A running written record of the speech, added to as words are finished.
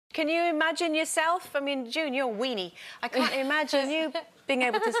Can you imagine yourself? I mean, June, you're a weenie. I can't imagine you being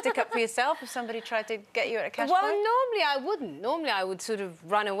able to stick up for yourself if somebody tried to get you at a cash point. Well, normally I wouldn't. Normally I would sort of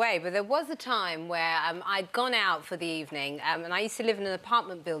run away. But there was a time where I'd gone out for the evening, and I used to live in an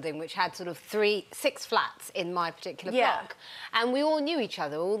apartment building which had sort of 6 flats in my particular block. And we all knew each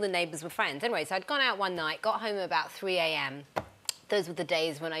other. All the neighbours were friends. Anyway, so I'd gone out one night, got home at about 3 a.m. Those were the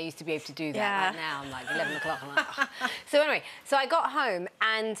days when I used to be able to do that. Yeah. Like now, I'm like 11 o'clock. I'm like, oh. So anyway, so I got home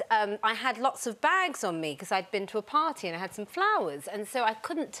and I had lots of bags on me because I'd been to a party and I had some flowers, and so I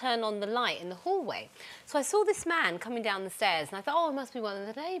couldn't turn on the light in the hallway. So I saw this man coming down the stairs and I thought, oh, it must be one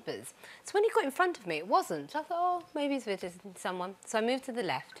of the neighbours. So when he got in front of me, it wasn't. So I thought, oh, maybe he's visiting someone. So I moved to the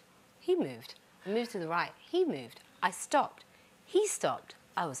left. He moved. I moved to the right. He moved. I stopped. He stopped.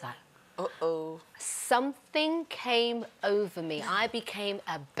 I was like, uh-oh. Something came over me. I became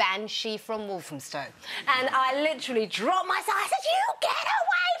a banshee from Walthamstow. And I literally dropped myself. I said, you get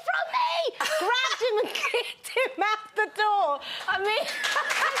away from me! Grabbed him and kicked him out the door. I mean...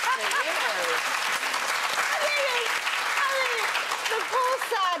 the poor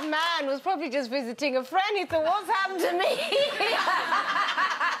sad man was probably just visiting a friend. He thought, what's happened to me?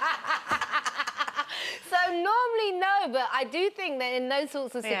 So normally no, but I do think that in those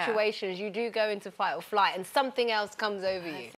sorts of situations you do go into fight or flight and something else comes over you.